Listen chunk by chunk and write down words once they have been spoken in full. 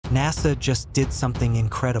NASA just did something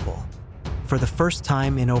incredible. For the first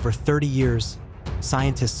time in over 30 years,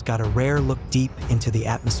 scientists got a rare look deep into the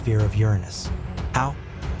atmosphere of Uranus. How?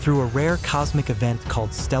 Through a rare cosmic event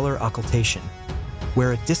called stellar occultation,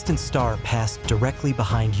 where a distant star passed directly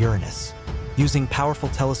behind Uranus. Using powerful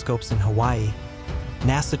telescopes in Hawaii,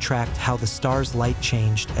 NASA tracked how the star's light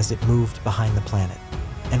changed as it moved behind the planet.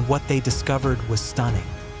 And what they discovered was stunning.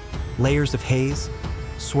 Layers of haze,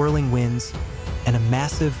 swirling winds, and a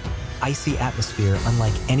massive, icy atmosphere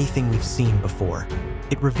unlike anything we've seen before.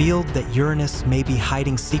 It revealed that Uranus may be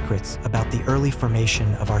hiding secrets about the early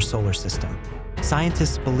formation of our solar system.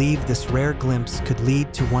 Scientists believe this rare glimpse could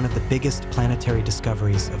lead to one of the biggest planetary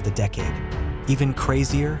discoveries of the decade. Even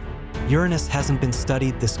crazier, Uranus hasn't been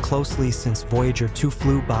studied this closely since Voyager 2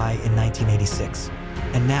 flew by in 1986.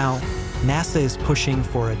 And now, NASA is pushing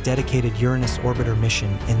for a dedicated Uranus orbiter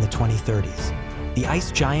mission in the 2030s. The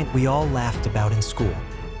ice giant we all laughed about in school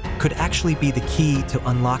could actually be the key to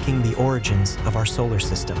unlocking the origins of our solar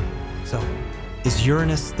system. So, is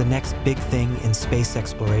Uranus the next big thing in space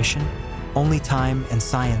exploration? Only time and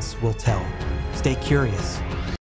science will tell. Stay curious.